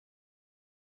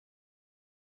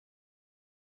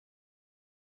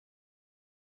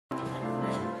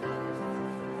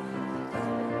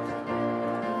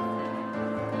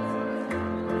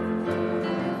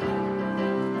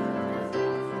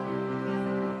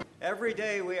Every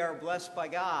day we are blessed by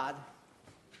God,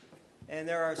 and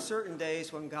there are certain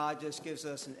days when God just gives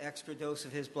us an extra dose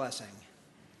of his blessing.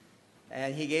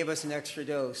 And he gave us an extra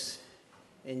dose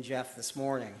in Jeff this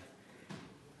morning.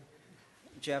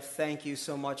 Jeff, thank you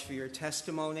so much for your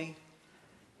testimony.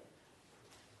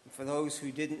 For those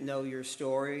who didn't know your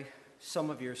story, some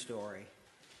of your story.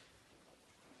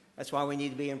 That's why we need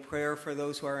to be in prayer for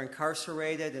those who are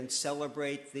incarcerated and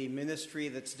celebrate the ministry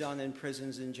that's done in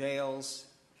prisons and jails,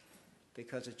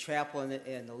 because a chaplain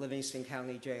in the Livingston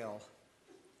County Jail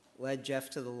led Jeff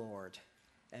to the Lord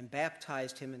and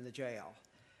baptized him in the jail.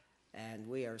 And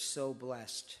we are so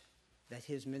blessed that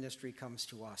his ministry comes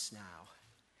to us now.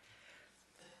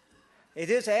 It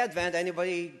is Advent.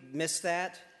 Anybody miss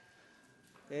that?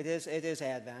 It is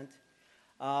Advent.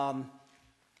 And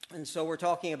so we're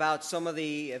talking about some of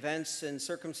the events and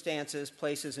circumstances,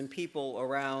 places, and people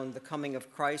around the coming of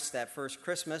Christ, that first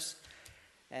Christmas.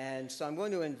 And so I'm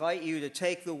going to invite you to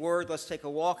take the Word. Let's take a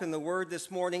walk in the Word this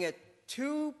morning at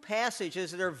two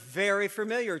passages that are very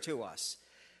familiar to us.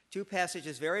 Two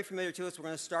passages very familiar to us. We're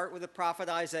going to start with the prophet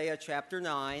Isaiah chapter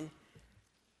 9,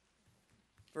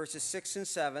 verses 6 and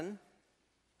 7.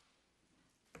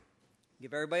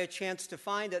 Give everybody a chance to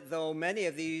find it, though many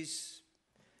of these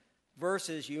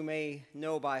verses you may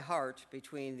know by heart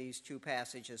between these two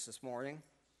passages this morning.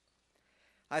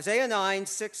 Isaiah 9,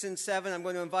 6 and 7, I'm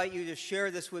going to invite you to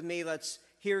share this with me. Let's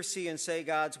hear, see, and say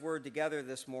God's word together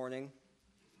this morning.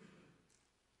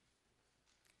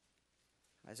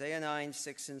 Isaiah 9,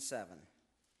 6 and 7.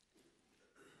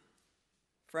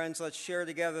 Friends, let's share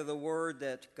together the word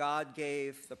that God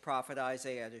gave the prophet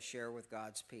Isaiah to share with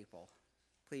God's people.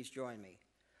 Please join me.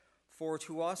 For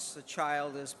to us a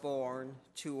child is born,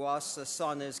 to us a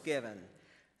son is given,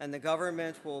 and the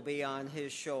government will be on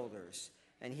his shoulders.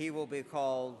 And he will be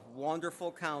called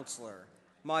Wonderful Counselor,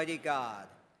 Mighty God,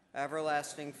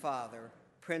 Everlasting Father,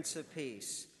 Prince of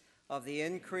Peace. Of the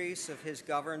increase of his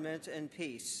government and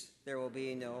peace there will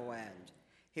be no end.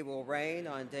 He will reign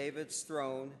on David's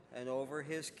throne and over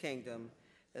his kingdom,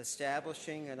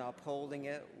 establishing and upholding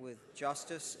it with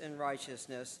justice and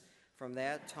righteousness from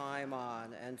that time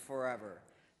on and forever.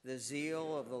 The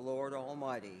zeal of the Lord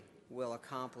Almighty will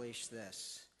accomplish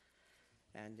this.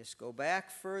 And just go back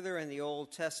further in the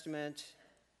Old Testament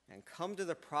and come to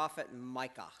the prophet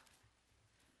Micah,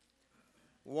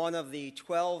 one of the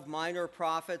 12 minor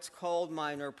prophets, called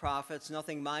minor prophets,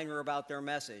 nothing minor about their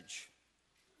message.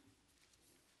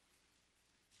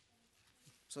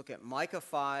 Let's look at Micah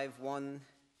 5, 1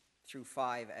 through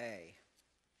 5a.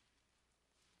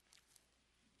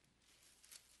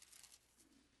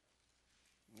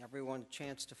 Everyone a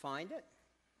chance to find it?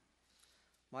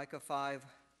 Micah 5,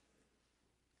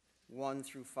 1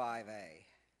 through 5a.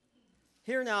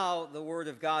 Hear now the word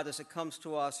of God as it comes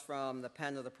to us from the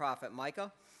pen of the prophet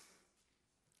Micah.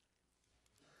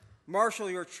 Marshal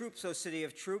your troops, O city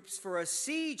of troops, for a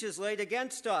siege is laid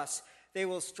against us. They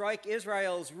will strike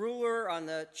Israel's ruler on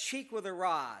the cheek with a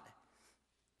rod.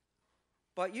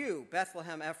 But you,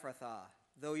 Bethlehem Ephrathah,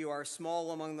 though you are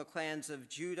small among the clans of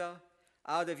Judah,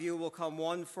 out of you will come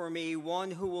one for me,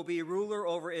 one who will be ruler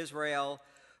over Israel,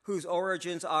 whose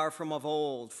origins are from of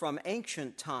old, from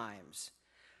ancient times.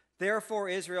 Therefore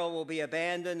Israel will be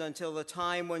abandoned until the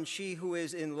time when she who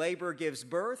is in labor gives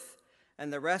birth,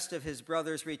 and the rest of his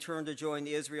brothers return to join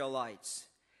the Israelites.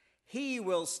 He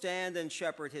will stand and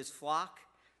shepherd his flock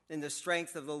in the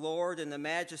strength of the Lord, in the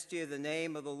majesty of the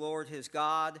name of the Lord his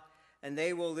God, and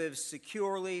they will live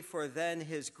securely, for then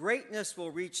his greatness will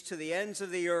reach to the ends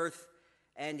of the earth,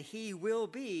 and he will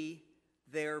be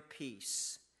their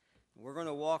peace. We're going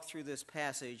to walk through this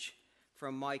passage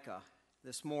from Micah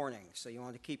this morning. So you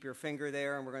want to keep your finger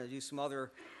there, and we're going to do some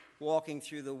other walking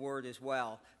through the word as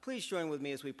well. Please join with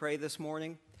me as we pray this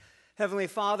morning. Heavenly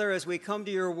Father, as we come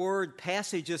to your word,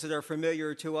 passages that are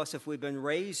familiar to us if we've been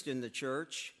raised in the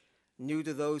church, new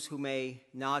to those who may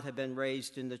not have been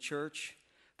raised in the church,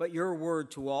 but your word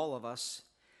to all of us.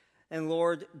 And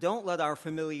Lord, don't let our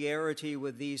familiarity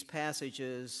with these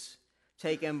passages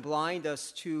take and blind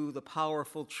us to the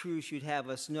powerful truths you'd have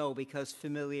us know, because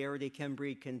familiarity can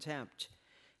breed contempt.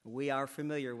 We are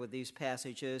familiar with these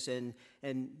passages, and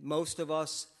most of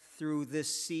us through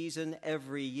this season,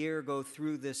 every year go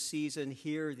through this season,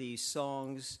 hear these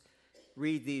songs,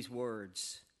 read these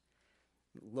words.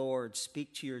 Lord,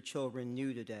 speak to your children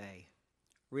new today.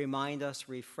 Remind us,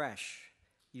 refresh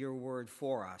your word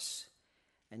for us,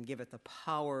 and give it the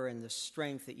power and the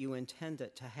strength that you intend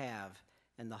it to have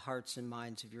in the hearts and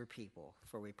minds of your people.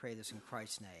 For we pray this in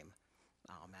Christ's name.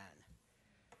 Amen.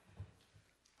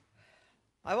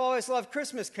 I've always loved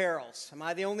Christmas carols. Am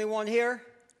I the only one here?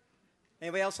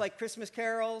 Anybody else like Christmas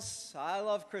carols? I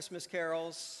love Christmas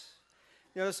carols.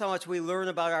 Notice how much we learn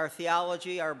about our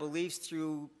theology, our beliefs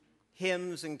through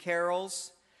hymns and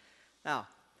carols. Now,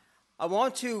 I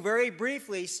want to very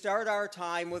briefly start our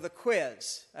time with a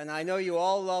quiz. And I know you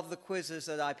all love the quizzes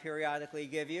that I periodically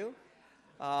give you.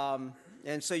 And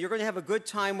so you're going to have a good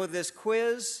time with this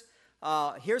quiz.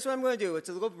 Here's what I'm going to do. It's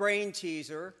a little brain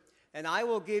teaser. And I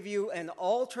will give you an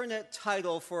alternate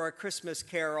title for a Christmas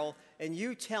carol, and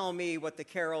you tell me what the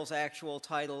carol's actual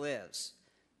title is.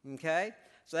 Okay?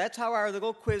 So that's how our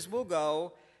little quiz will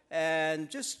go. And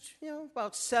just,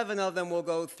 about 7 of them we'll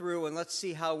go through, and let's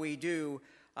see how we do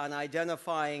on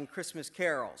identifying Christmas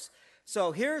carols.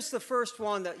 So here's the first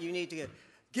one that you need to get.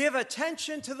 Give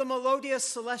attention to the melodious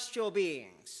celestial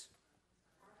beings.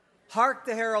 Hark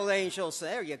the herald angels.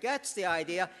 There you go. That's the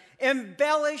idea.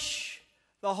 Embellish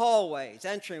the hallways,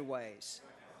 entryways.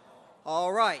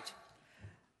 All right.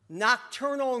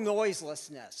 Nocturnal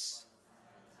noiselessness.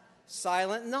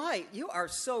 Silent night. You are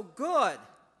so good.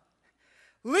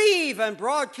 Leave and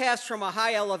broadcast from a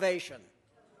high elevation.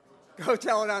 Go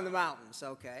tell it on the mountains.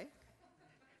 Okay.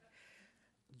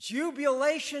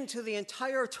 Jubilation to the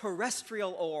entire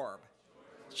terrestrial orb.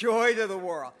 Joy to the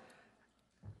world.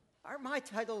 Aren't my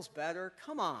titles better?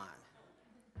 Come on.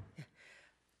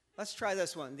 Let's try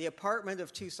this one. The apartment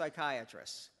of 2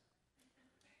 psychiatrists.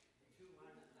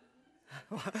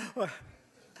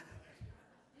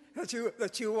 the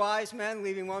two wise men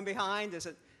leaving one behind? Is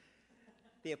it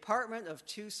the apartment of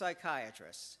 2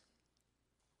 psychiatrists?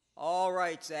 All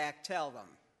right, Zach, tell them.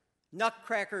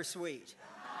 Nutcracker Suite.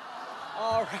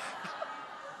 All right.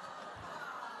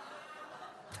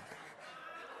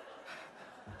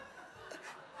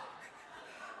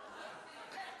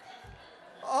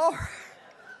 All right.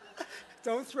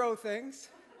 Don't throw things.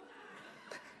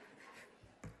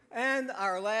 And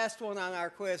our last one on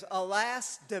our quiz, a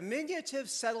last diminutive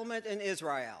settlement in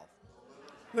Israel.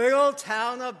 Little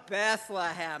town of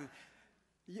Bethlehem.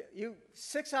 You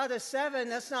 6 out of 7,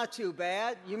 that's not too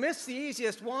bad. You missed the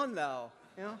easiest one, though.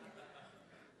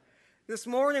 This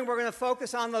morning, we're going to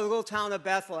focus on the little town of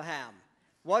Bethlehem.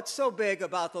 What's so big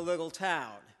about the little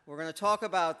town? We're going to talk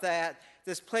about that,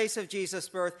 this place of Jesus'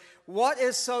 birth. What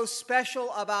is so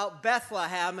special about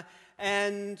Bethlehem?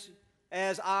 And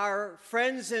as our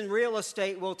friends in real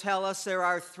estate will tell us, there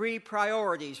are 3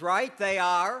 priorities, right? They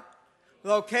are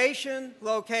location,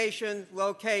 location,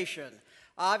 location.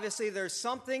 Obviously, there's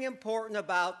something important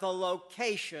about the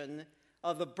location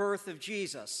of the birth of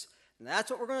Jesus. And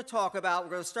that's what we're going to talk about. We're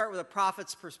going to start with a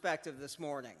prophet's perspective this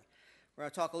morning. We're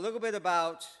going to talk a little bit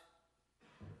about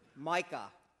Micah,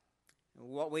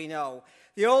 what we know.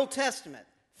 The Old Testament,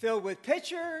 filled with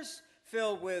pictures,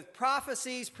 filled with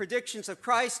prophecies, predictions of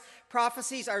Christ.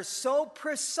 Prophecies are so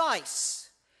precise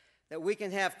that we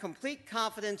can have complete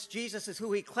confidence Jesus is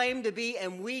who he claimed to be,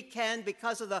 and we can,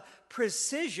 because of the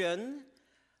precision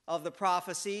of the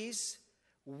prophecies,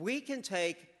 we can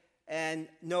take and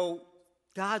know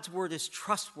God's word is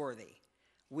trustworthy.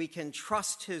 We can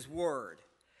trust his word.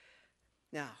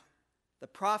 Now, the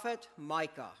prophet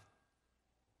Micah,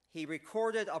 he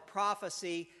recorded a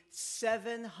prophecy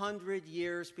 700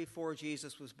 years before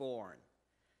Jesus was born.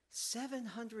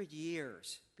 700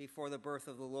 years before the birth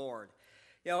of the Lord.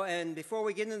 And before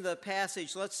we get into the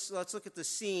passage, let's look at the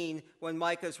scene when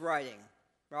Micah's writing,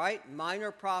 right?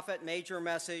 Minor prophet, major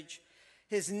message.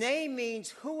 His name means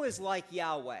who is like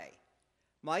Yahweh.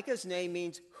 Micah's name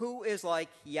means who is like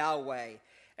Yahweh.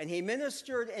 And he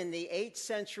ministered in the 8th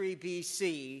century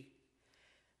BC.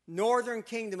 Northern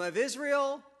kingdom of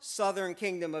Israel, southern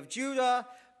kingdom of Judah,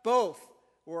 both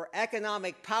were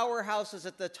economic powerhouses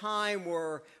at the time,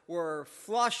 were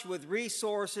flush with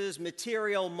resources,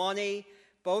 material, money.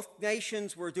 Both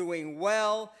nations were doing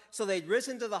well, so they'd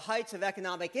risen to the heights of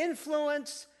economic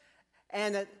influence,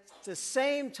 and at the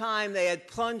same time they had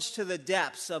plunged to the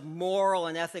depths of moral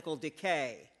and ethical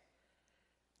decay.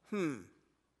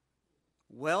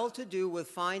 Well-to-do with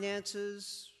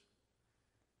finances,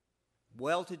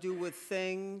 well-to-do with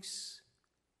things,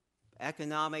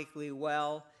 economically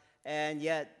well, and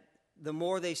yet the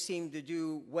more they seemed to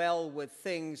do well with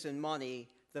things and money,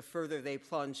 the further they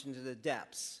plunged into the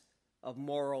depths of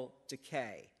moral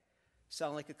decay.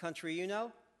 Sound like a country you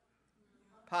know?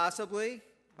 Possibly,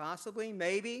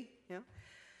 maybe.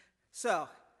 So,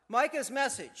 Micah's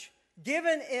message,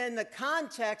 given in the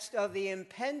context of the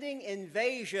impending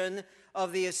invasion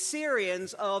of the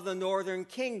Assyrians of the northern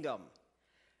kingdom.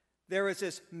 There is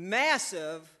this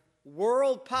massive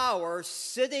world power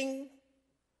sitting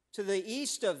to the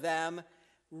east of them,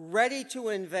 ready to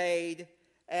invade,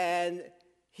 and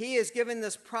he is given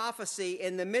this prophecy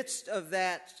in the midst of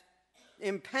that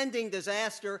impending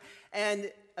disaster,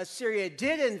 and Assyria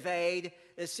did invade.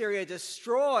 Assyria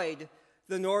destroyed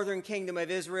the northern kingdom of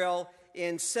Israel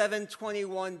in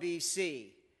 721 BC,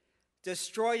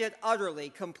 destroyed it utterly,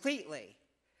 completely,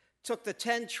 took the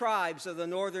 10 tribes of the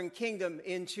northern kingdom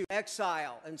into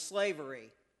exile and slavery.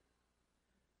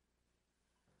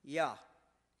 Yeah,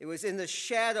 it was in the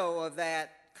shadow of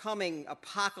that coming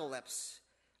apocalypse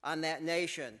on that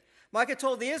nation. Micah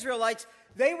told the Israelites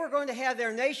they were going to have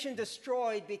their nation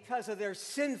destroyed because of their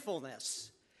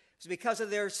sinfulness. It was because of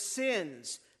their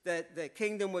sins that the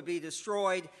kingdom would be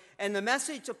destroyed. And the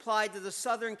message applied to the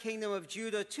southern kingdom of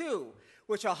Judah too,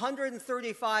 which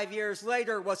 135 years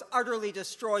later was utterly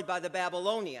destroyed by the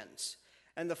Babylonians.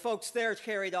 And the folks there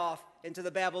carried off into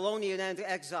the Babylonian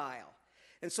exile.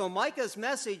 And so Micah's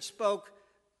message spoke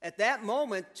at that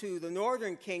moment to the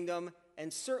northern kingdom,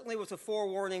 and certainly was a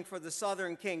forewarning for the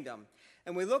southern kingdom.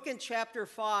 And we look in chapter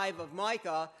 5 of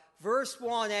Micah, verse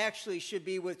 1 actually should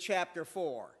be with chapter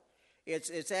 4.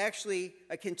 It's actually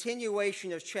a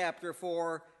continuation of chapter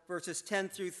 4, verses 10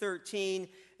 through 13.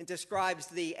 It describes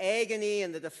the agony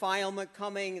and the defilement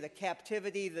coming, the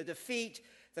captivity, the defeat,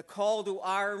 the call to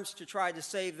arms to try to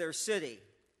save their city.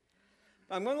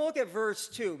 I'm going to look at verse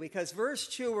 2, because verse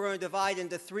 2 we're going to divide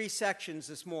into 3 sections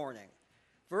this morning.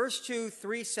 Verse 2,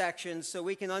 3 sections, so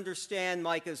we can understand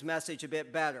Micah's message a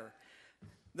bit better.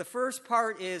 The first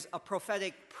part is a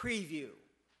prophetic preview.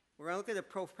 We're going to look at a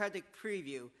prophetic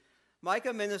preview.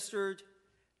 Micah ministered,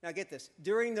 now get this,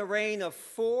 during the reign of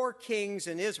 4 kings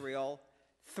in Israel,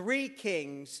 3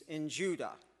 kings in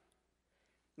Judah.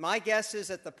 My guess is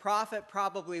that the prophet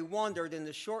probably wondered in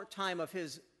the short time of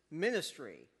his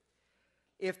ministry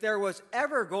if there was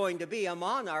ever going to be a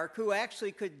monarch who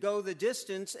actually could go the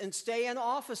distance and stay in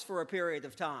office for a period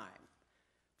of time.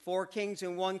 4 kings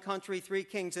in one country, 3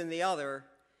 kings in the other.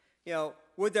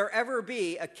 Would there ever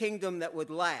be a kingdom that would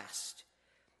last?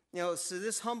 So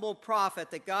this humble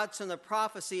prophet, that God sent a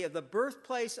prophecy of the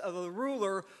birthplace of a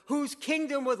ruler whose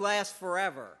kingdom would last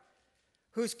forever,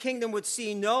 whose kingdom would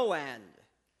see no end.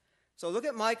 So look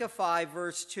at Micah 5,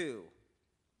 verse 2.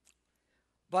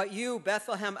 But you,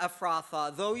 Bethlehem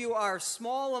Ephrathah, though you are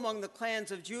small among the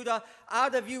clans of Judah,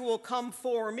 out of you will come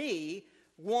for me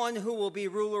one who will be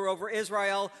ruler over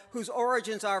Israel, whose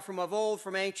origins are from of old,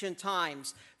 from ancient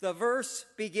times. The verse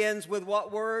begins with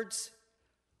what words?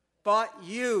 But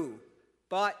you,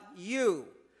 but you.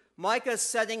 Micah's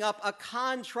setting up a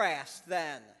contrast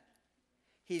then.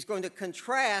 He's going to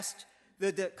contrast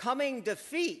the coming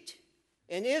defeat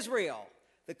in Israel,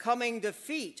 the coming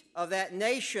defeat of that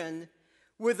nation,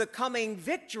 with the coming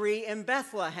victory in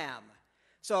Bethlehem.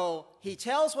 So he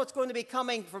tells what's going to be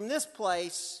coming from this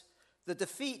place, the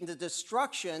defeat and the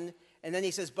destruction, and then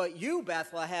he says, but you,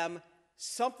 Bethlehem,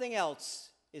 something else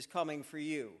is coming for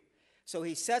you. So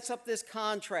he sets up this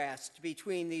contrast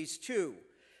between these two.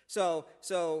 So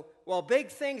while big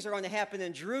things are going to happen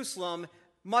in Jerusalem,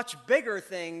 much bigger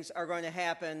things are going to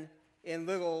happen in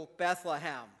little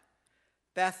Bethlehem.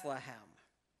 Bethlehem.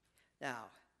 Now,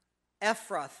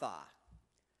 Ephrathah.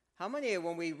 How many,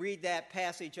 when we read that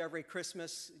passage every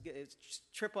Christmas, it's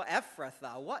triple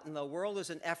Ephrathah? What in the world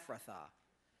is an Ephrathah?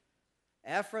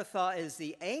 Ephrathah is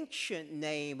the ancient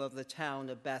name of the town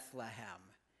of Bethlehem.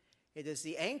 It is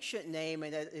the ancient name,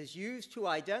 and it is used to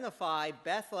identify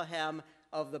Bethlehem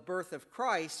of the birth of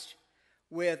Christ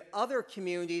with other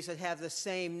communities that have the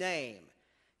same name.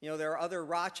 There are other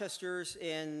Rochesters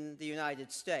in the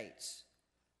United States.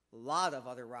 A lot of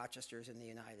other Rochesters in the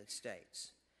United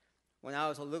States. When I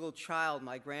was a little child,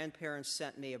 my grandparents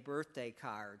sent me a birthday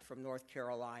card from North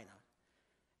Carolina.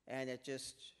 And it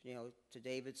just, to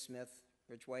David Smith,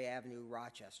 Ridgeway Avenue,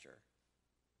 Rochester.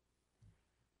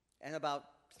 And about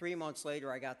 3 months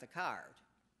later, I got the card.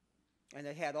 And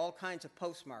it had all kinds of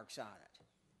postmarks on it.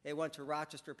 They went to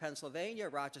Rochester, Pennsylvania,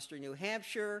 Rochester, New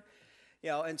Hampshire,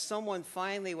 and someone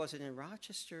finally, was it in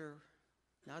Rochester?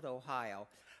 Not Ohio.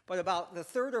 But about the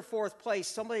 3rd or 4th place,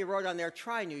 somebody wrote on there,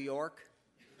 try New York.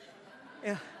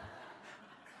 Yeah.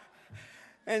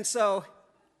 And so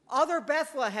other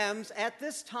Bethlehems at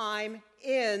this time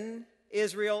in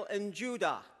Israel and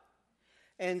Judah.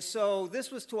 And so this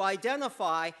was to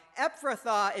identify.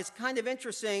 Ephrathah is kind of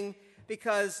interesting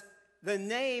because the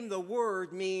name, the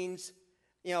word, means,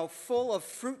 full of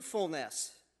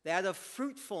fruitfulness, that of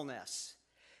fruitfulness.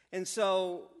 And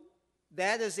so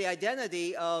that is the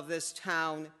identity of this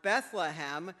town,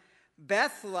 Bethlehem.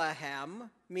 Bethlehem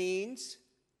means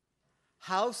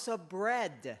house of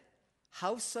bread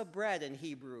in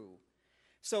Hebrew.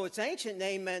 So its ancient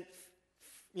name meant,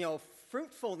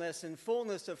 fruitfulness and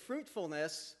fullness of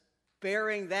fruitfulness,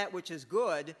 bearing that which is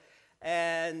good,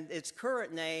 and its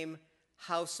current name,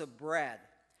 house of bread.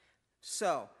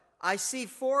 So, I see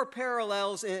four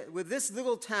parallels with this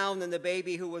little town and the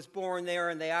baby who was born there,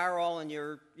 and they are all in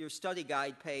your study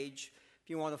guide page if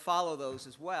you want to follow those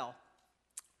as well.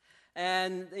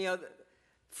 And,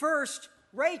 first,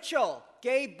 Rachel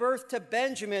gave birth to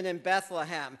Benjamin in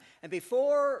Bethlehem. And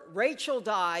before Rachel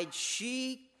died,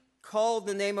 she called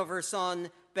the name of her son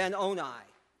Ben-Oni.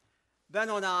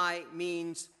 Ben-Oni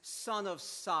means son of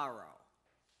sorrow.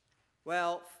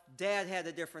 Well, Dad had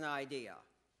a different idea.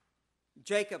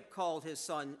 Jacob called his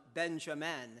son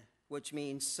Benjamin, which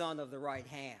means son of the right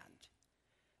hand.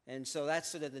 And so that's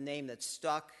sort of the name that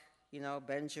stuck,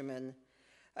 Benjamin.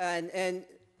 And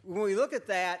when we look at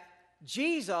that,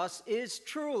 Jesus is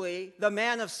truly the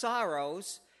man of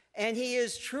sorrows, and he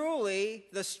is truly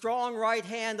the strong right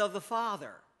hand of the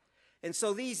Father. And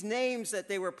so these names that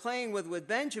they were playing with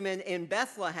Benjamin in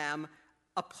Bethlehem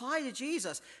apply to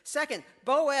Jesus. Second,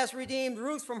 Boaz redeemed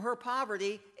Ruth from her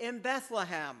poverty in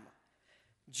Bethlehem.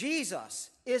 Jesus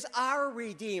is our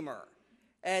Redeemer,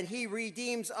 and he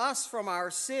redeems us from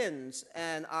our sins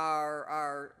and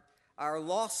our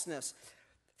lostness.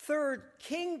 Third,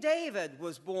 King David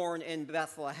was born in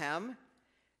Bethlehem,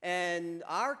 and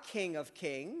our King of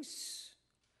Kings,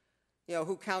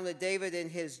 who counted David in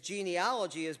his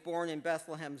genealogy, is born in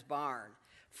Bethlehem's barn.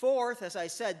 Fourth, as I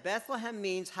said, Bethlehem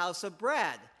means house of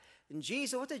bread. And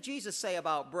Jesus, what did Jesus say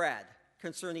about bread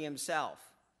concerning himself?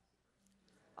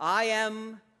 I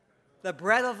am the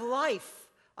bread of life.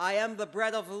 I am the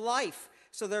bread of life.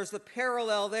 So there's the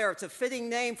parallel there. It's a fitting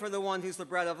name for the one who's the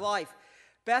bread of life.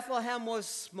 Bethlehem was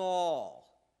small.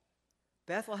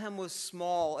 Bethlehem was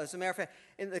small. As a matter of fact,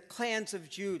 in the clans of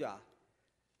Judah,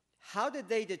 how did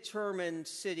they determine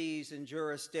cities and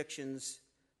jurisdictions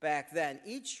back then?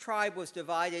 Each tribe was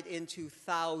divided into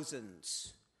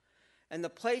thousands. And the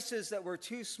places that were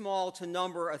too small to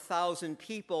number 1,000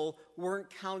 people weren't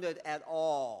counted at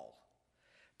all.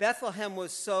 Bethlehem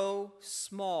was so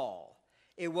small,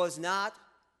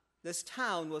 this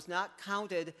town was not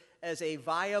counted as a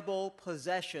viable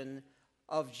possession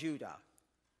of Judah.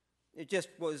 It just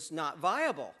was not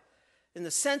viable. In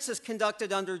the census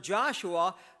conducted under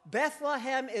Joshua,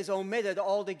 Bethlehem is omitted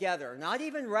altogether, not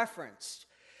even referenced.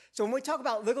 So when we talk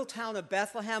about little town of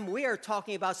Bethlehem, we are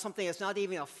talking about something that's not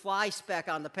even a fly speck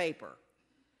on the paper.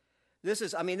 This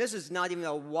is not even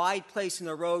a wide place in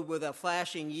the road with a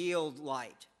flashing yield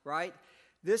light, right?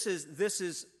 This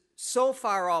is so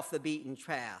far off the beaten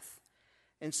path.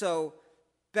 And so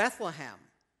Bethlehem,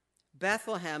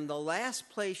 the last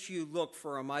place you look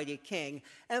for a mighty king,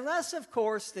 unless, of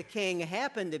course, the king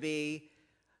happened to be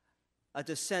a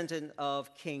descendant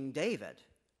of King David,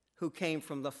 who came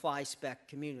from the fly-speck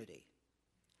community.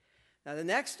 Now, the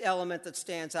next element that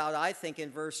stands out, I think,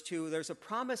 in verse 2, there's a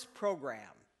promised program.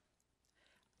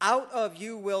 Out of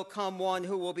you will come one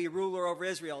who will be ruler over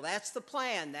Israel. That's the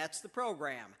plan. That's the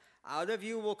program. Out of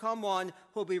you will come one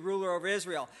who will be ruler over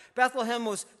Israel. Bethlehem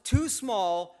was too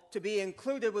small to be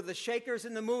included with the shakers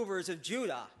and the movers of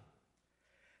Judah.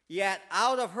 Yet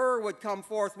out of her would come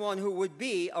forth one who would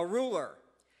be a ruler.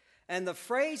 And the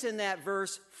phrase in that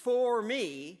verse, for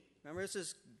me, remember this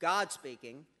is God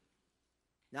speaking,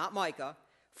 not Micah,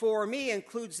 for me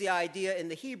includes the idea in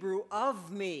the Hebrew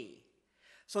of me.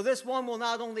 So this one will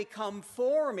not only come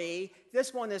for me,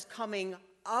 this one is coming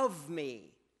of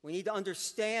me. We need to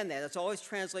understand that. It's always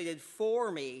translated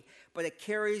for me, but it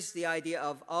carries the idea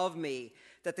of me.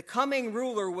 That the coming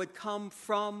ruler would come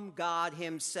from God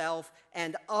himself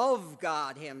and of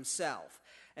God himself.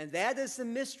 And that is the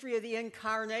mystery of the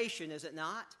incarnation, is it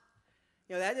not?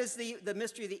 That is the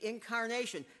mystery of the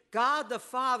incarnation. God the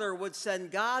Father would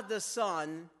send God the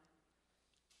Son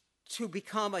to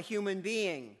become a human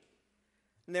being.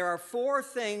 And there are four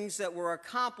things that were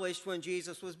accomplished when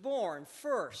Jesus was born.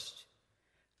 First,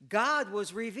 God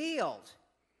was revealed.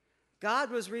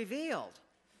 God was revealed.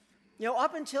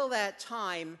 Up until that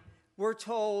time, we're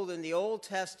told in the Old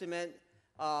Testament,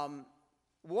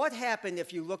 what happened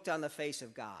if you looked on the face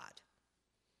of God?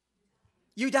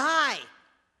 You die.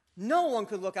 No one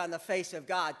could look on the face of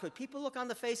God. Could people look on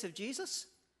the face of Jesus?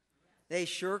 They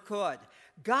sure could.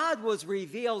 God was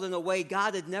revealed in a way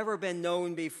God had never been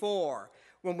known before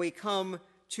when we come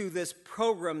to this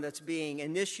program that's being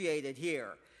initiated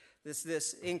here,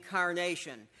 this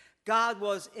incarnation. God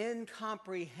was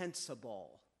incomprehensible,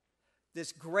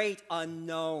 this great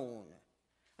unknown,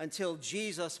 until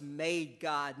Jesus made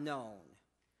God known.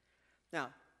 Now,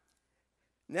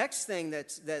 next thing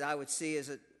that I would see is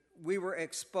that we were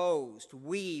exposed.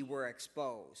 We were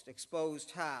exposed.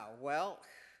 Exposed how? Well,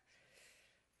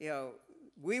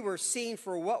 we were seen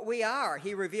for what we are.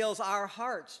 He reveals our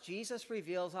hearts. Jesus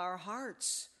reveals our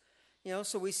hearts.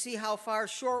 So we see how far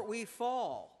short we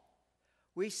fall.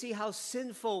 We see how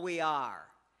sinful we are.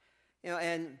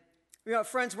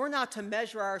 Friends, we're not to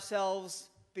measure ourselves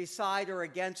beside or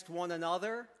against one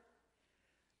another.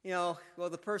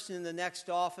 The person in the next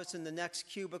office, in the next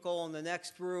cubicle, in the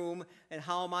next room, and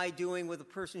how am I doing with the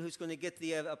person who's going to get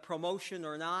a promotion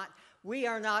or not? We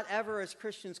are not ever, as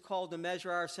Christians, called to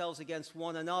measure ourselves against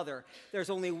one another.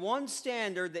 There's only one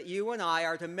standard that you and I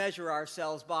are to measure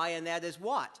ourselves by, and that is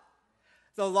what?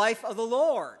 The life of the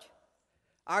Lord.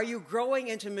 Are you growing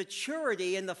into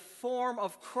maturity in the form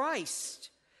of Christ?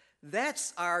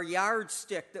 That's our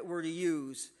yardstick that we're to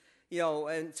use,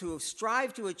 and to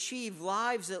strive to achieve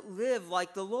lives that live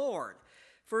like the Lord.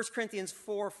 1 Corinthians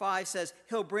 4:5 says,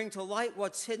 He'll bring to light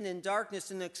what's hidden in darkness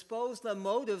and expose the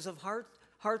motives of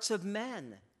hearts of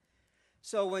men.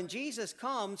 So when Jesus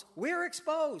comes, we're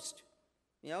exposed.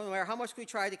 No matter how much we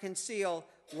try to conceal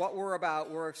what we're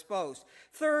about, we're exposed.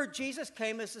 Third, Jesus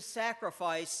came as a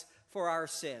sacrifice for our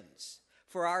sins,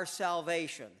 for our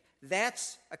salvation.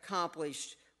 That's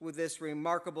accomplished with this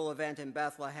remarkable event in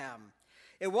Bethlehem.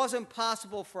 It wasn't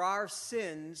possible for our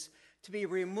sins to be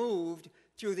removed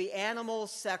through the animal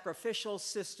sacrificial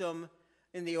system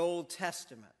in the Old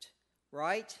Testament,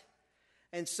 right?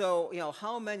 And so,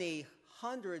 how many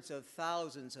hundreds of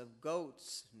thousands of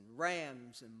goats and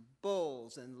rams and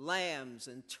bulls and lambs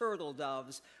and turtle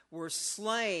doves were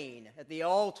slain at the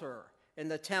altar in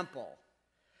the temple.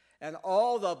 And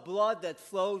all the blood that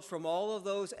flowed from all of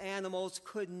those animals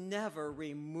could never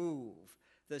remove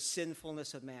the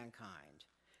sinfulness of mankind,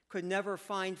 could never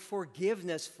find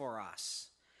forgiveness for us.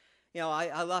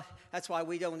 I love, that's why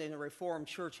we don't in a Reformed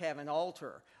church have an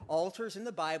altar. Altars in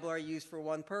the Bible are used for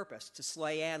one purpose, to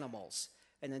slay animals.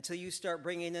 And until you start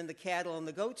bringing in the cattle and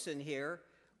the goats in here,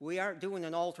 we aren't doing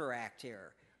an altar act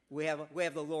here. We have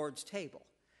the Lord's table,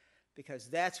 because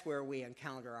that's where we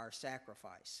encounter our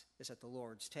sacrifice, is at the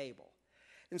Lord's table.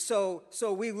 And so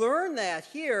we learn that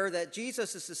here, that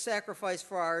Jesus is the sacrifice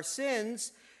for our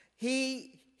sins.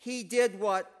 He did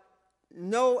what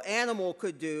no animal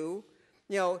could do.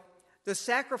 The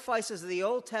sacrifices of the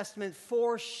Old Testament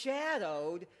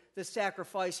foreshadowed the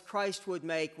sacrifice Christ would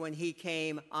make when he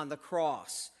came on the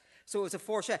cross. So it was a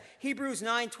foreshadow. Hebrews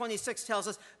 9:26 tells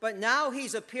us, but now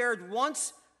he's appeared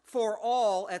once for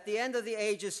all at the end of the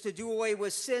ages to do away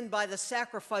with sin by the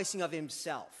sacrificing of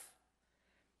himself.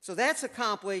 So that's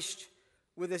accomplished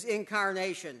with his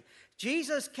incarnation.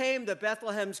 Jesus came to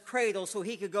Bethlehem's cradle so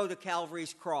he could go to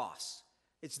Calvary's cross.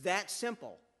 It's that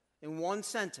simple in one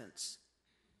sentence.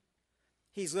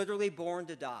 He's literally born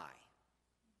to die.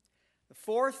 The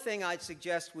fourth thing I'd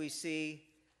suggest we see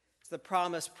is the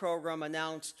promise program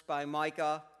announced by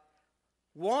Micah.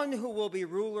 One who will be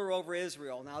ruler over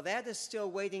Israel. Now that is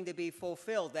still waiting to be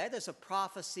fulfilled. That is a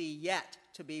prophecy yet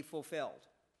to be fulfilled.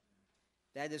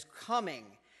 That is coming.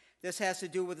 This has to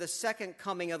do with the second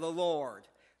coming of the Lord.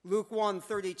 Luke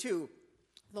 1:32.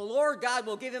 The Lord God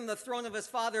will give him the throne of his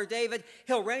father David.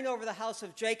 He'll reign over the house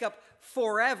of Jacob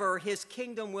forever. His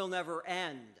kingdom will never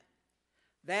end.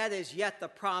 That is yet the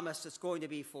promise that's going to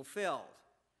be fulfilled.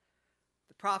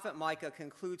 The prophet Micah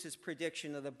concludes his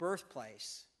prediction of the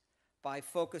birthplace by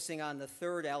focusing on the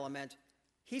third element.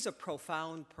 He's a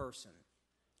profound person.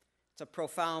 It's a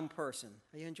profound person.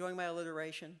 Are you enjoying my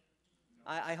alliteration?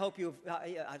 I hope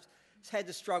I've had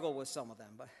to struggle with some of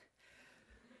them, but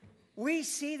we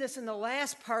see this in the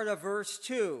last part of verse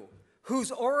 2, whose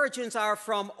origins are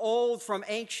from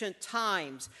ancient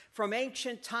times. From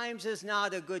ancient times is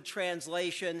not a good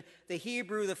translation. The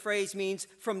Hebrew, the phrase means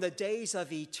from the days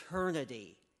of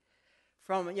eternity.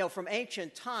 From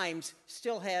ancient times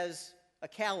still has a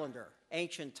calendar,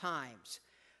 ancient times.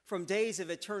 From days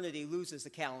of eternity loses the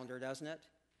calendar, doesn't it?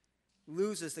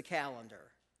 Loses the calendar.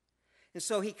 And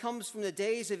so he comes from the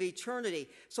days of eternity.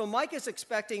 So Micah is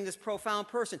expecting this profound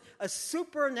person, a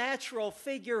supernatural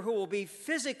figure who will be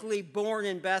physically born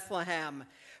in Bethlehem,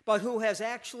 but who has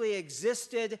actually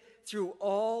existed through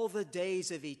all the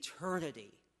days of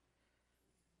eternity.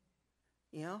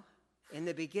 In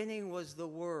the beginning was the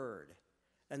Word,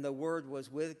 and the Word was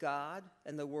with God,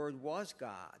 and the Word was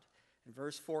God. In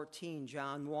verse 14,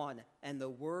 John 1, and the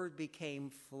Word became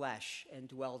flesh and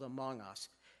dwelt among us.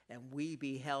 And we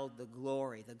beheld the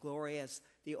glory as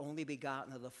the only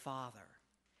begotten of the Father.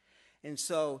 And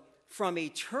so from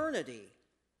eternity,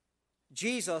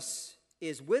 Jesus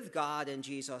is with God and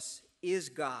Jesus is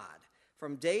God.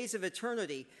 From days of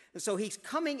eternity. And so he's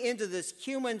coming into this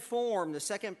human form, the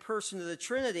second person of the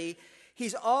Trinity.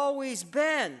 He's always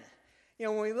been.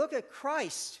 When we look at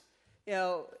Christ,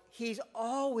 he's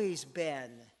always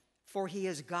been, for he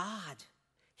is God.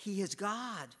 He is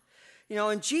God.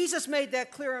 And Jesus made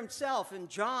that clear himself in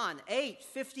John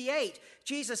 8:58.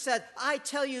 Jesus said, I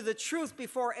tell you the truth,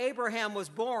 before Abraham was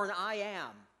born, I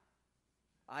am.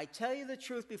 I tell you the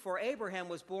truth, before Abraham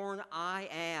was born, I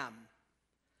am.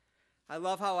 I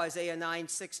love how Isaiah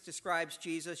 9:6 describes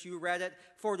Jesus. You read it.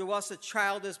 For to us a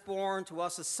child is born, to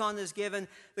us a son is given.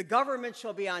 The government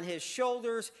shall be on his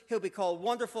shoulders. He'll be called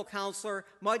Wonderful Counselor,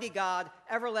 Mighty God,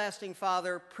 Everlasting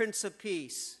Father, Prince of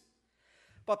Peace.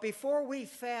 But before we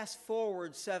fast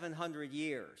forward 700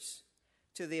 years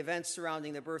to the events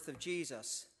surrounding the birth of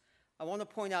Jesus, I want to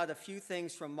point out a few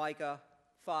things from Micah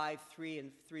 5:3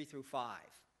 and 3 through 5.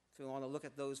 So we want to look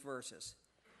at those verses.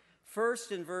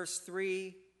 First, in verse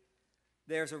 3,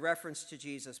 there's a reference to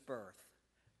Jesus' birth.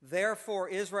 Therefore,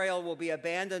 Israel will be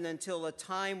abandoned until the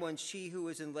time when she who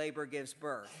is in labor gives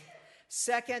birth.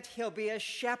 Second, he'll be a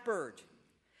shepherd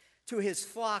to his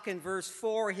flock. In verse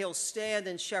 4, he'll stand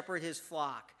and shepherd his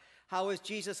flock. How is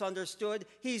Jesus understood?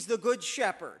 He's the good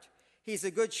shepherd. He's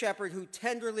the good shepherd who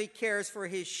tenderly cares for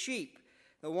his sheep,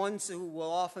 the ones who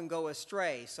will often go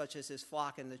astray, such as his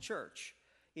flock in the church.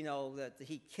 That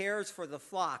he cares for the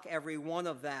flock, every one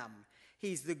of them.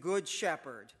 He's the good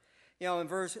shepherd.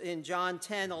 In John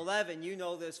 10:11, you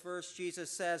know this verse,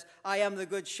 Jesus says, I am the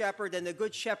good shepherd, and the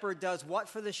good shepherd does what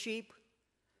for the sheep?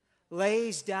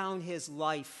 Lays down his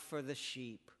life for the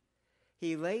sheep.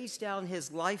 He lays down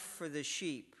his life for the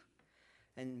sheep.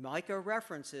 And Micah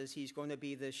references he's going to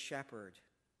be this shepherd.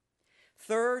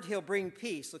 Third, he'll bring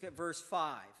peace. Look at verse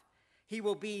 5. He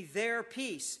will be their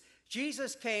peace.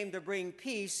 Jesus came to bring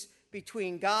peace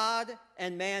between God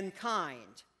and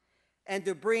mankind, and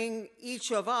to bring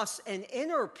each of us an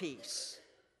inner peace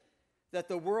that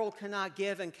the world cannot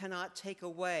give and cannot take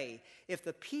away. If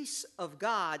the peace of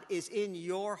God is in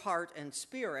your heart and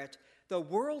spirit, the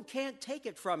world can't take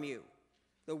it from you.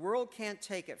 The world can't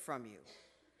take it from you.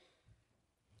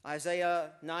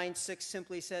 Isaiah 9:6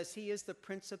 simply says, he is the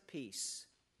Prince of Peace,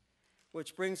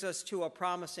 which brings us to a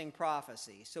promising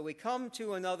prophecy. So we come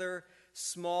to another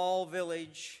small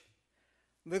village,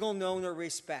 little known or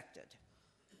respected.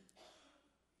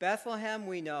 Bethlehem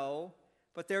we know,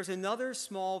 but there's another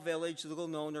small village, little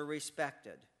known or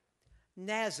respected.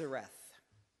 Nazareth.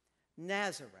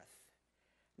 Nazareth.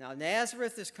 Now,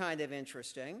 Nazareth is kind of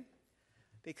interesting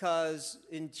because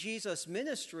in Jesus'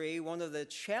 ministry, one of the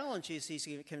challenges he's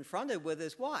confronted with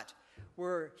is what?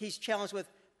 Where he's challenged with,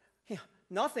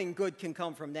 nothing good can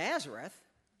come from Nazareth.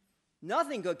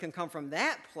 Nothing good can come from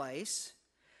that place.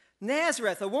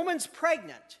 Nazareth, a woman's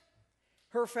pregnant.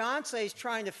 Her fiancé is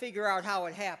trying to figure out how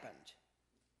it happened.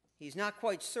 He's not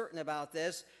quite certain about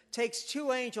this. Takes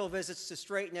 2 angel visits to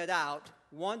straighten it out,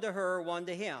 one to her, one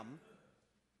to him.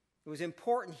 It was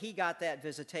important he got that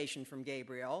visitation from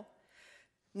Gabriel.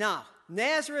 Now,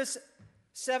 Nazareth,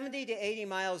 70 to 80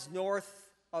 miles north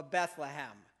of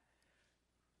Bethlehem.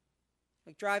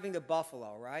 Like driving to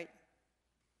Buffalo, right?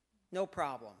 No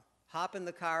problem. Hop in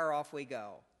the car, off we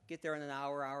go. Get there in an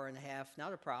hour, hour and a half,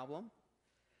 not a problem.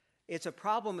 It's a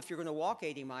problem if you're going to walk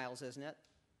 80 miles, isn't it?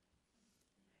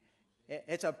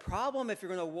 It's a problem if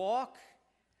you're going to walk,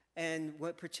 and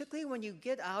particularly when you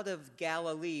get out of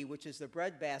Galilee, which is the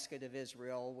breadbasket of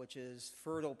Israel, which is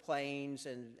fertile plains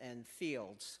and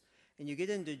fields, and you get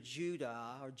into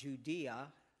Judah or Judea,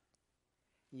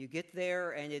 and you get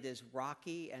there and it is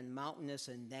rocky and mountainous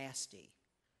and nasty,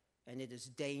 and it is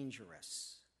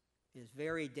dangerous. It is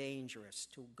very dangerous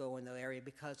to go in the area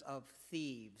because of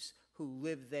thieves who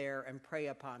live there and prey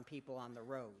upon people on the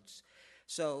roads.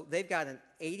 So they've got an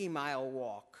 80-mile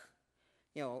walk,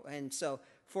 and so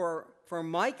for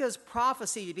Micah's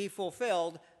prophecy to be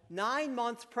fulfilled, 9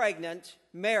 months pregnant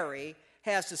Mary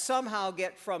has to somehow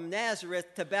get from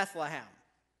Nazareth to Bethlehem.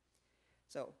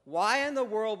 So why in the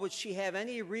world would she have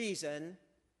any reason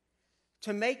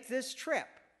to make this trip?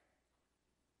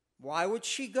 Why would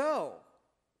she go?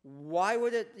 Why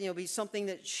would it be something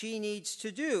that she needs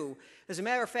to do? As a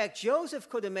matter of fact, Joseph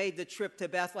could have made the trip to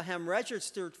Bethlehem,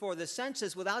 registered for the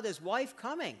census without his wife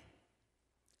coming.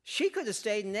 She could have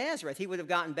stayed in Nazareth. He would have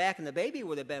gotten back and the baby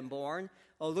would have been born.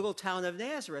 A little town of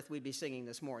Nazareth we'd be singing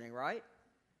this morning, right?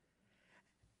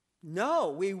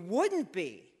 No, we wouldn't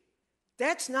be.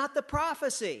 That's not the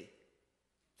prophecy.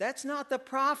 That's not the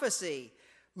prophecy.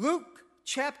 Luke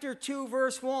chapter 2,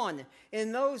 verse 1.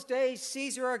 In those days,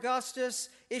 Caesar Augustus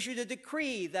issued a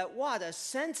decree that what? A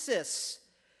census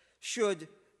should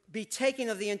be taken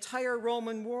of the entire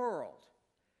Roman world.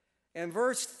 In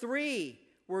verse 3,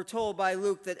 we're told by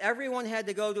Luke that everyone had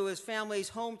to go to his family's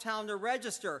hometown to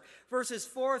register. Verses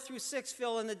 4 through 6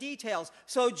 fill in the details.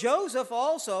 So Joseph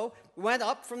also went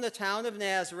up from the town of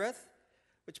Nazareth,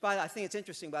 which I think it's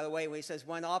interesting, by the way, when he says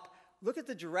went up, look at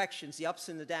the directions, the ups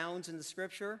and the downs in the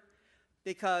scripture.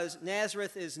 Because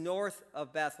Nazareth is north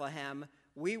of Bethlehem,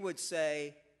 we would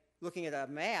say, looking at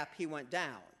a map, he went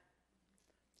down.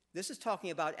 This is talking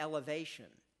about elevation.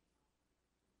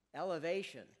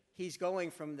 Elevation. He's going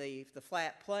from the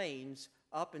flat plains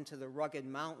up into the rugged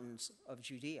mountains of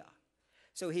Judea.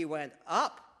 So he went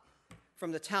up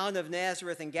from the town of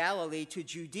Nazareth in Galilee to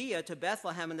Judea, to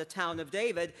Bethlehem in the town of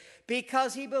David,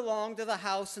 because he belonged to the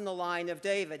house and the line of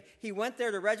David. He went there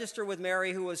to register with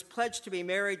Mary, who was pledged to be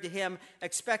married to him,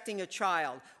 expecting a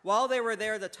child. While they were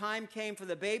there, the time came for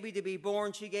the baby to be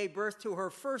born. She gave birth to her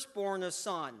firstborn, a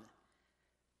son.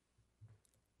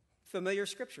 Familiar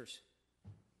scriptures.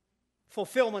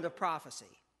 Fulfillment of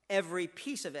prophecy. Every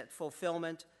piece of it,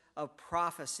 fulfillment of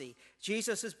prophecy.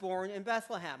 Jesus is born in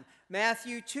Bethlehem.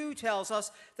 Matthew 2 tells us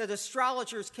that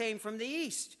astrologers came from the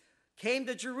east, came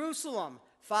to Jerusalem,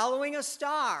 following a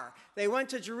star. They went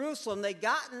to Jerusalem. They'd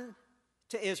gotten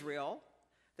to Israel.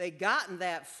 They'd gotten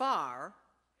that far,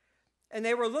 and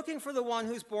they were looking for the one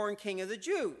who's born King of the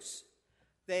Jews.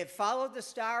 They had followed the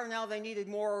star. Now they needed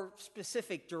more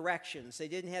specific directions. They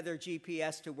didn't have their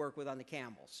GPS to work with on the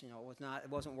camels. It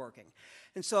wasn't working.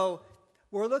 And so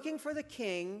we're looking for the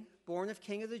king, born of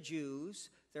King of the Jews.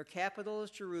 Their capital is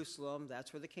Jerusalem.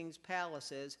 That's where the king's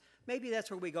palace is. Maybe that's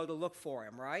where we go to look for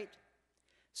him, right?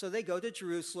 So they go to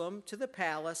Jerusalem, to the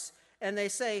palace, and they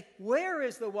say, where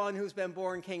is the one who's been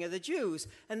born King of the Jews?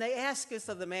 And they ask us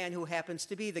of the man who happens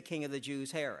to be the King of the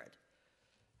Jews, Herod.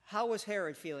 How was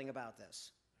Herod feeling about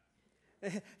this?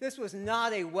 This was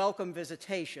not a welcome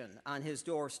visitation on his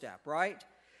doorstep, right?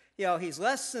 He's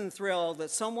less than thrilled that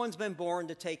someone's been born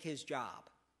to take his job.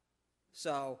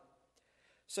 So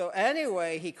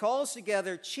anyway, he calls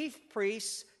together chief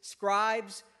priests,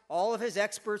 scribes, all of his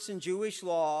experts in Jewish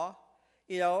law,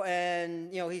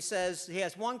 and he says, he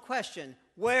has one question: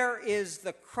 where is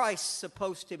the Christ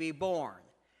supposed to be born?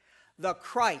 The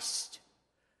Christ,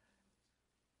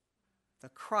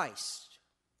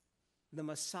 the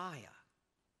Messiah.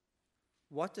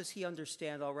 What does he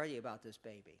understand already about this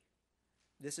baby?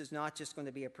 This is not just going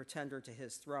to be a pretender to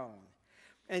his throne.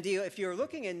 And if you're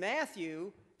looking in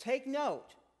Matthew, take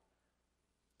note.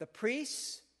 The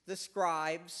priests, the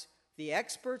scribes, the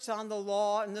experts on the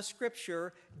law and the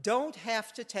scripture don't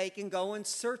have to take and go and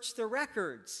search the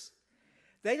records.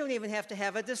 They don't even have to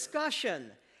have a discussion.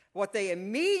 What they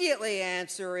immediately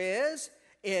answer is,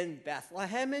 in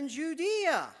Bethlehem in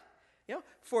Judea.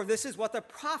 For this is what the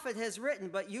prophet has written,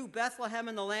 but you, Bethlehem,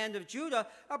 in the land of Judah,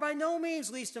 are by no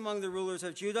means least among the rulers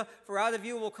of Judah, for out of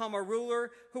you will come a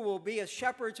ruler who will be a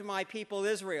shepherd to my people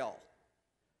Israel.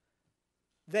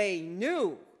 They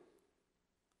knew.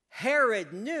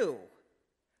 Herod knew.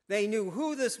 They knew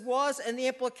who this was and the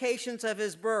implications of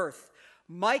his birth.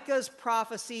 Micah's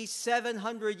prophecy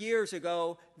 700 years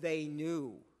ago, they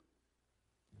knew.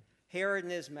 Herod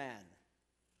and his men.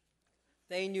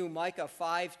 They knew Micah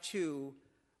 5:2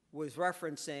 was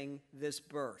referencing this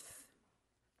birth,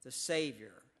 the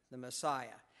Savior, the Messiah.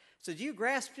 So do you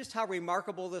grasp just how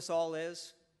remarkable this all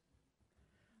is?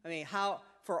 I mean, how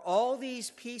for all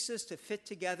these pieces to fit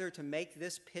together to make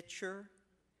this picture,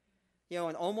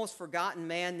 an almost forgotten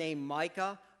man named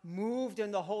Micah, moved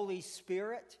in the Holy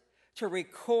Spirit to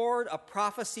record a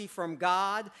prophecy from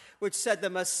God, which said the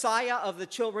Messiah of the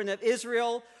children of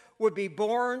Israel would be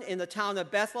born in the town of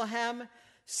Bethlehem.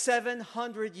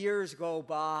 700 years go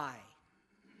by.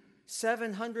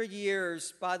 700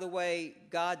 years, by the way,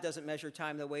 God doesn't measure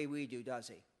time the way we do, does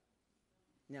he?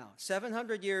 No,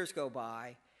 700 years go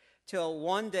by till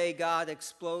one day God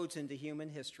explodes into human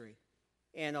history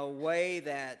in a way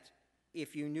that,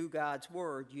 if you knew God's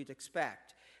word, you'd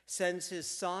expect. Sends his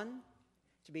son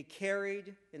to be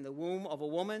carried in the womb of a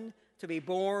woman, to be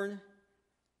born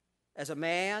as a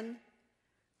man.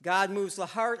 God moves the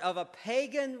heart of a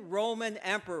pagan Roman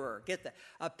emperor. Get that.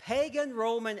 A pagan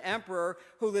Roman emperor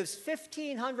who lives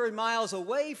 1,500 miles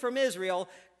away from Israel.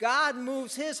 God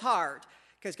moves his heart.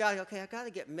 Because God, I got to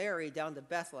get Mary down to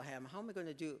Bethlehem. How am I going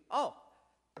to do? Oh,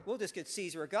 we'll just get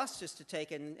Caesar Augustus to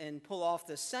take and pull off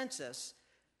the census.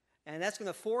 And that's going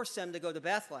to force them to go to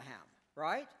Bethlehem,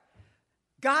 right?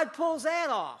 God pulls that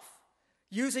off,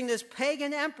 using this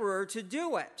pagan emperor to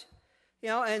do it.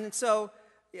 And so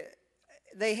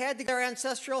they had to go to their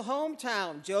ancestral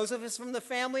hometown. Joseph is from the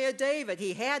family of David.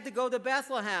 He had to go to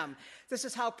Bethlehem. This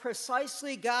is how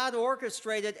precisely God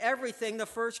orchestrated everything the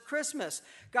first Christmas.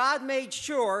 God made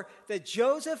sure that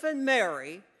Joseph and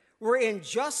Mary were in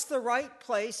just the right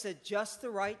place at just the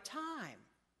right time.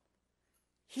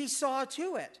 He saw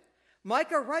to it.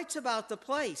 Micah writes about the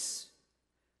place.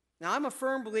 Now, I'm a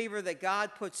firm believer that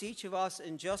God puts each of us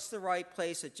in just the right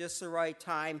place at just the right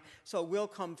time, so we'll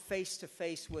come face to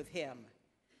face with him.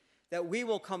 That we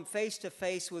will come face to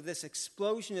face with this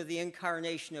explosion of the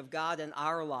incarnation of God in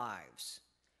our lives.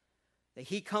 That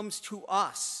he comes to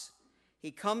us. He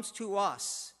comes to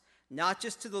us, not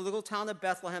just to the little town of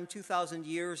Bethlehem 2,000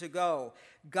 years ago.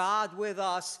 God with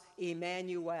us,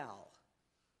 Emmanuel.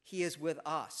 He is with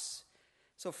us.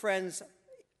 So friends,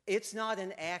 it's not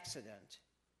an accident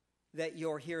that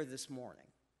you're here this morning.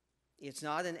 It's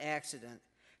not an accident.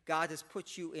 God has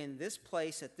put you in this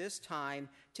place at this time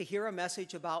to hear a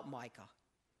message about Micah,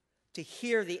 to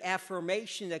hear the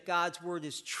affirmation that God's word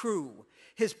is true,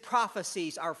 his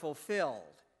prophecies are fulfilled,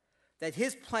 that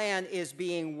his plan is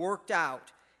being worked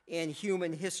out in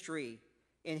human history,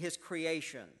 in his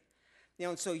creation.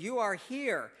 And so you are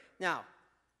here. Now,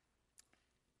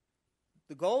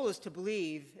 the goal is to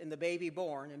believe in the baby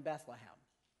born in Bethlehem,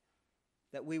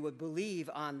 that we would believe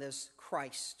on this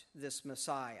Christ, this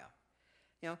Messiah.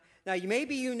 Now,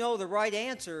 maybe you know the right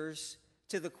answers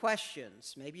to the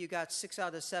questions. Maybe you got 6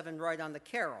 out of 7 right on the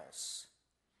carols.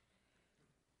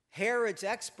 Herod's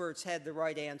experts had the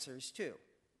right answers too.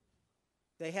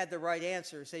 They had the right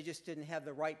answers. They just didn't have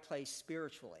the right place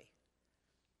spiritually.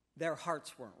 Their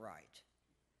hearts weren't right.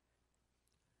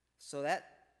 So that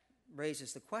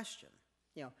raises the question.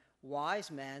 Wise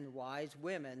men, wise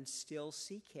women still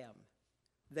seek him.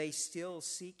 They still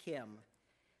seek him.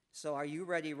 So are you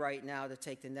ready right now to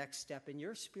take the next step in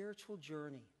your spiritual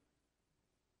journey?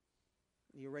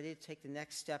 You're ready to take the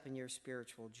next step in your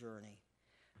spiritual journey.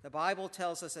 The Bible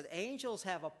tells us that angels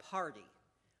have a party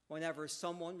whenever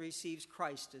someone receives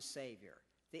Christ as Savior.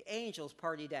 The angels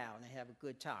party down and have a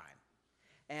good time.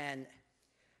 And,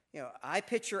 I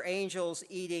picture angels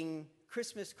eating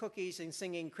Christmas cookies and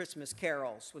singing Christmas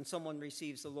carols when someone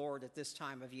receives the Lord at this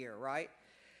time of year, right?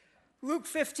 Luke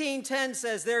 15:10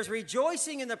 says, there's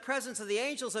rejoicing in the presence of the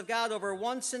angels of God over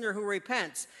one sinner who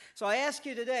repents. So I ask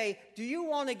you today, do you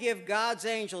want to give God's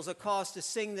angels a cause to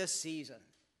sing this season?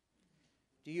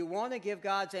 Do you want to give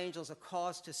God's angels a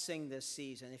cause to sing this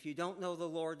season? If you don't know the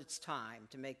Lord, it's time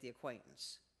to make the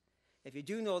acquaintance. If you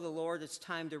do know the Lord, it's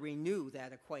time to renew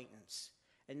that acquaintance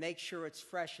and make sure it's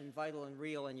fresh and vital and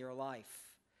real in your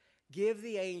life. Give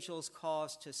the angels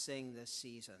cause to sing this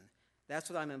season. That's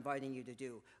what I'm inviting you to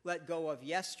do. Let go of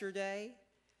yesterday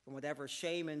and whatever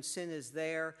shame and sin is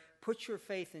there. Put your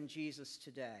faith in Jesus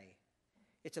today.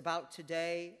 It's about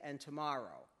today and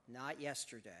tomorrow, not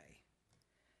yesterday.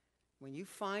 When you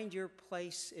find your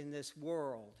place in this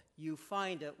world, you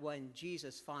find it when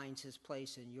Jesus finds his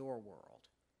place in your world.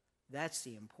 That's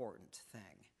the important thing.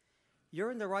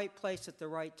 You're in the right place at the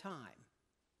right time.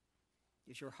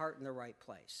 Is your heart in the right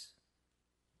place?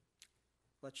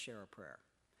 Let's share a prayer.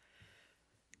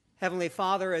 Heavenly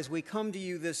Father, as we come to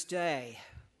you this day,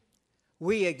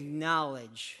 we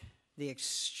acknowledge the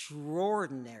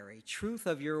extraordinary truth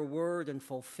of your word and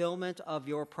fulfillment of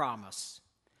your promise.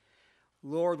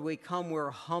 Lord, we're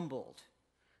humbled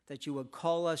that you would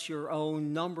call us your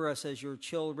own, number us as your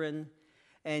children,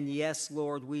 and yes,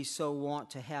 Lord, we so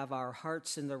want to have our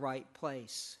hearts in the right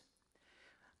place.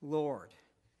 Lord,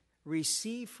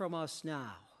 receive from us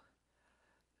now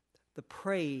the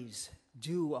praise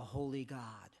due a holy God.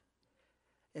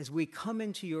 As we come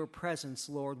into your presence,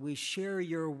 Lord, we share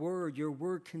your word. Your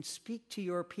word can speak to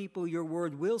your people. Your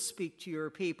word will speak to your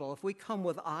people. If we come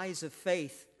with eyes of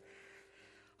faith,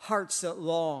 hearts that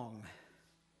long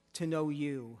to know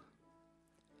you,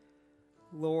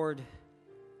 Lord,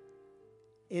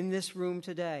 in this room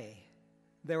today,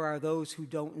 there are those who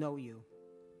don't know you.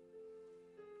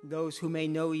 Those who may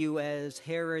know you as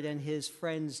Herod and his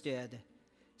friends did,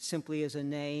 simply as a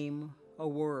name, a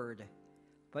word,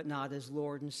 but not as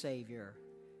Lord and Savior.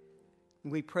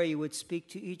 We pray you would speak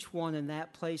to each one in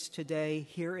that place today,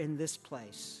 here in this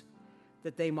place,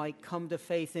 that they might come to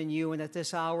faith in you, and at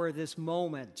this hour, this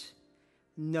moment,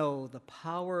 know the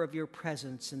power of your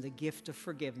presence and the gift of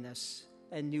forgiveness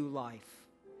and new life.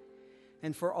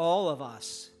 And for all of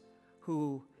us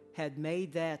who had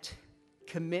made that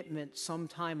commitment some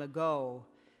time ago,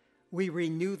 we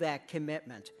renew that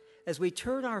commitment as we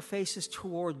turn our faces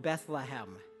toward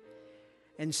Bethlehem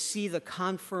and see the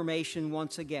confirmation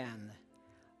once again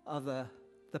of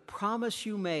the promise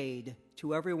you made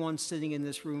to everyone sitting in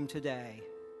this room today.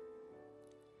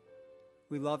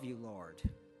 We love you, Lord.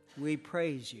 We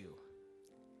praise you.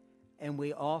 And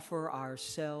we offer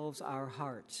ourselves, our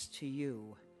hearts to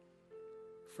you.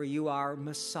 For you are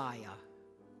Messiah,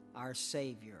 our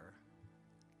Savior.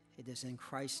 It is in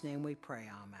Christ's name we pray,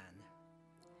 amen.